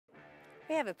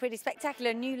We have a pretty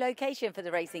spectacular new location for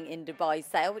the Racing in Dubai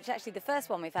sale, which is actually the first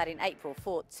one we've had in April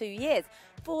for 2 years.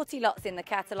 40 lots in the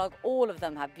catalogue, all of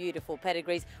them have beautiful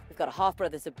pedigrees. We've got a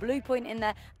half-brother to Blue Point in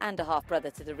there and a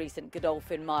half-brother to the recent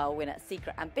Godolphin Mile winner,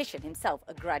 Secret Ambition, himself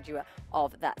a graduate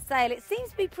of that sale. It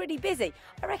seems to be pretty busy.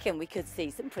 I reckon we could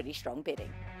see some pretty strong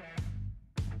bidding.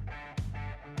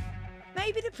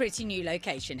 Maybe the pretty new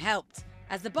location helped,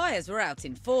 as the buyers were out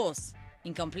in force,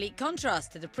 in complete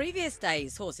contrast to the previous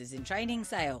day's horses in training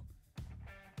sale.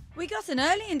 We got an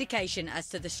early indication as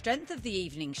to the strength of the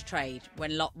evening's trade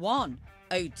when Lot 1,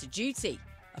 Ode to Duty,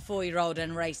 a 4-year-old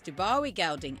unraced Dubawi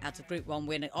gelding out of Group 1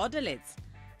 winner Odalids,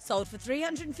 sold for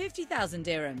 350,000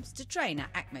 dirhams to trainer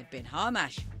Ahmed bin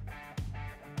Hamash.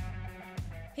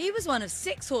 He was one of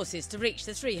 6 horses to reach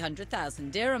the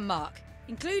 300,000 dirham mark,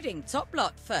 including top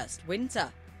lot First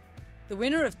Winter. The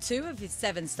winner of 2 of his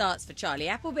 7 starts for Charlie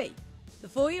Appleby, the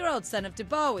 4-year-old son of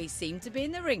Dubawi seemed to be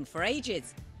in the ring for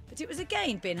ages, but it was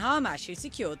again bin Hamash who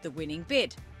secured the winning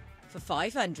bid for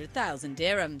 500,000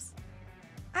 dirhams.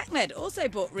 Ahmed also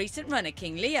bought recent runner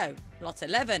King Leo, Lot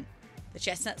 11, the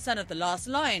chestnut son of the Last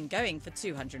Lion, going for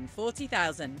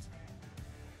 240,000.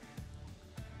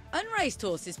 Unraced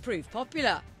horses proved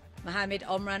popular. Mohammed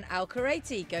Omran Al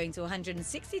Karaiti going to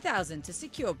 160,000 to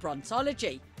secure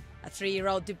Brontology, a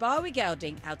 3-year-old Dubawi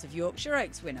gelding out of Yorkshire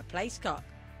Oaks winner Placecock.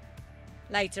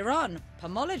 Later on,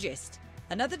 Pomologist,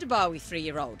 another Dubawi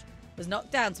 3-year-old, was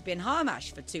knocked down to bin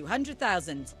Hamash for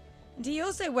 200,000, and he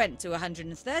also went to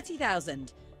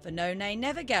 130,000 for No Nay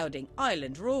Never gelding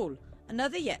Island Rule,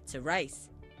 another yet to race.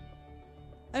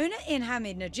 Owner In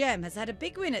Hamid Najem has had a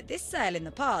big win at this sale in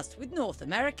the past with North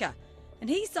America, and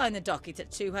he signed the docket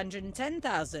at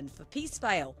 210,000 for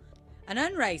Peacevale, an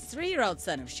unraced 3-year-old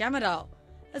son of Shamadal,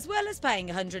 as well as paying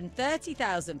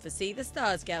 130,000 for See the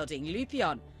Stars gelding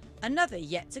Lupion, another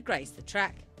yet to grace the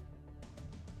track.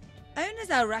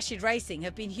 Owners Al Rashid Racing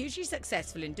have been hugely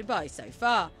successful in Dubai so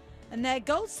far, and their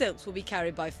gold silks will be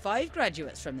carried by 5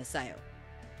 graduates from the sale.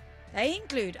 They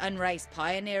include unraced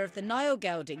pioneer of the Nile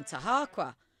gelding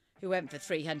Tahaqua, who went for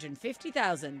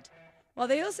 350,000, while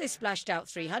they also splashed out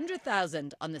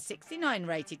 300,000 on the 69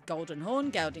 rated Golden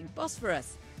Horn gelding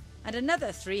Bosphorus, and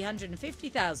another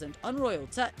 350,000 on Royal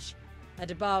Touch, a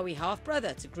Dubawi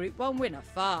half-brother to Group 1 winner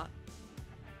Far.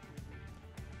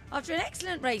 After an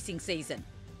excellent racing season,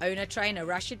 owner-trainer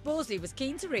Rashid Borsley was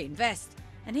keen to reinvest,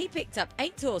 and he picked up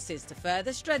 8 horses to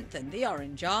further strengthen the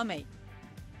Orange Army.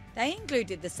 They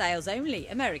included the sales-only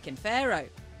American Pharaoh,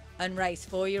 unraced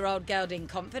 4-year-old gelding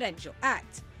Confidential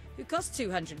Act, who cost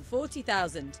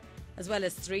 240,000, as well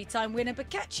as 3-time winner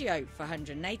Boccaccio for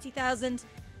 180,000,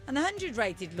 and the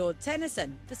 100-rated Lord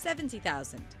Tennyson for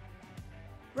 70,000.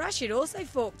 Rashid also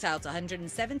forked out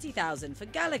 170,000 for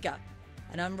Gallagher,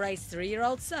 an unraced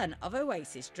 3-year-old son of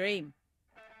Oasis Dream.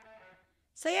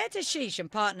 Sayed Hashish and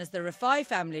partners the Rafai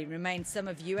family remain some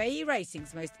of UAE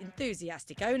racing's most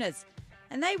enthusiastic owners,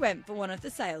 and they went for one of the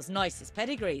sale's nicest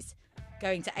pedigrees,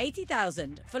 going to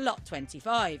 80,000 for Lot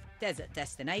 25, Desert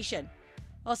Destination,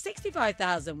 while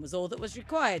 65,000 was all that was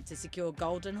required to secure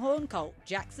Golden Horn colt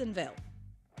Jacksonville.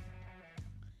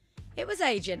 It was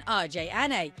agent RJ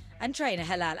Ane and trainer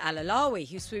Halal Al-Alawi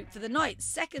who swooped for the night's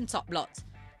second top lot,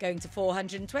 going to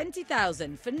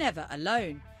 420,000 for Never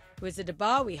Alone, who is a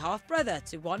Dubawi half-brother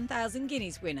to 1,000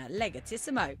 guineas winner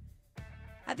Legatissimo.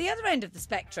 At the other end of the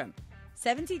spectrum,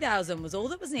 70,000 was all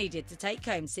that was needed to take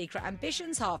home Secret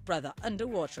Ambition's half-brother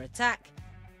Underwater Attack.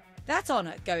 That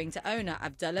honour going to owner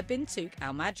Abdullah bin Touk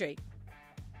Al Madri.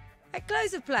 At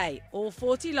close of play, all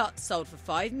 40 lots sold for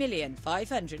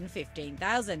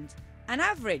 5,515,000, an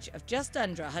average of just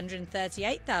under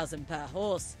 138,000 per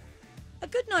horse. A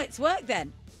good night's work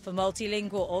then for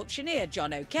multilingual auctioneer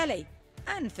John O'Kelly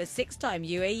and for 6-time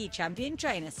UAE champion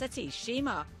trainer Satish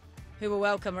Shima, who will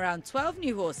welcome around 12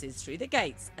 new horses through the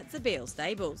gates at Zabeel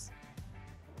Stables.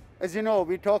 As you know,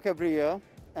 we talk every year,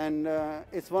 and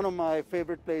it's one of my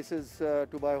favorite places to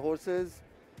buy horses.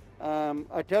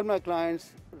 I tell my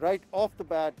clients right off the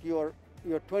bat, your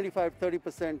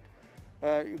 25-30%,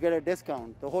 you get a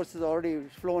discount. The horse is already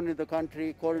flown in the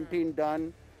country, quarantine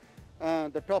done.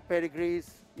 The top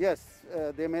pedigrees, yes,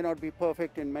 they may not be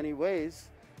perfect in many ways,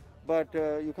 but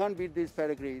you can't beat these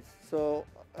pedigrees. So,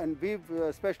 and we've,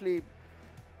 especially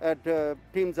at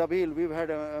Team Zabeel, we've had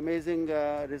amazing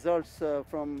results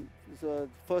from the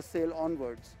first sale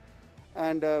onwards.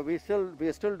 And we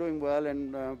are still doing well,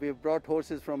 and we've brought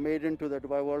horses from maiden to the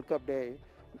Dubai World Cup day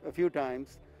a few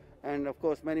times, and of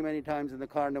course many times in the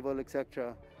carnival,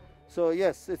 etc. So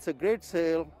yes, it's a great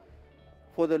sale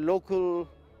for the local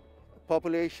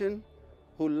population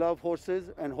who love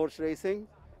horses and horse racing.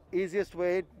 Easiest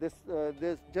way, this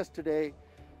just today,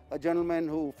 a gentleman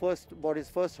who bought his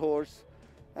first horse,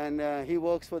 and he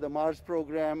works for the Mars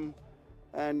program.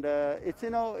 And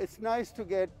it's nice to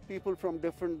get people from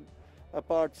different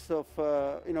parts of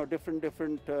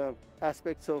different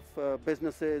aspects of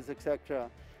businesses, etc.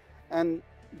 And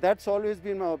that's always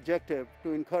been my objective,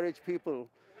 to encourage people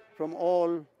from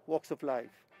all walks of life.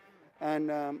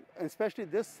 And especially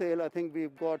this sale, I think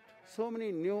we've got so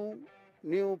many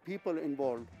new people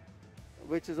involved,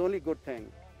 which is only a good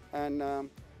thing. And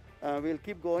we'll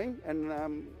keep going.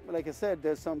 And like I said,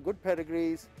 there's some good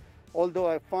pedigrees. Although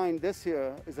I find this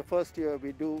year is the first year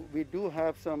we do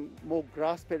have some more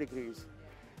grass pedigrees.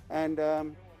 And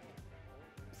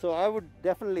so I would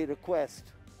definitely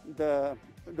request the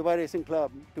Dubai Racing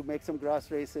Club to make some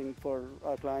grass racing for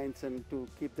our clients and to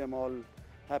keep them all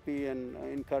happy and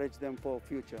encourage them for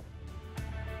future.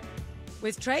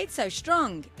 With trade so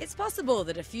strong, it's possible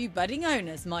that a few budding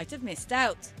owners might have missed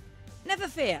out. Never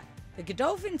fear, the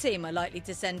Godolphin team are likely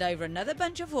to send over another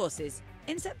bunch of horses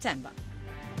in September.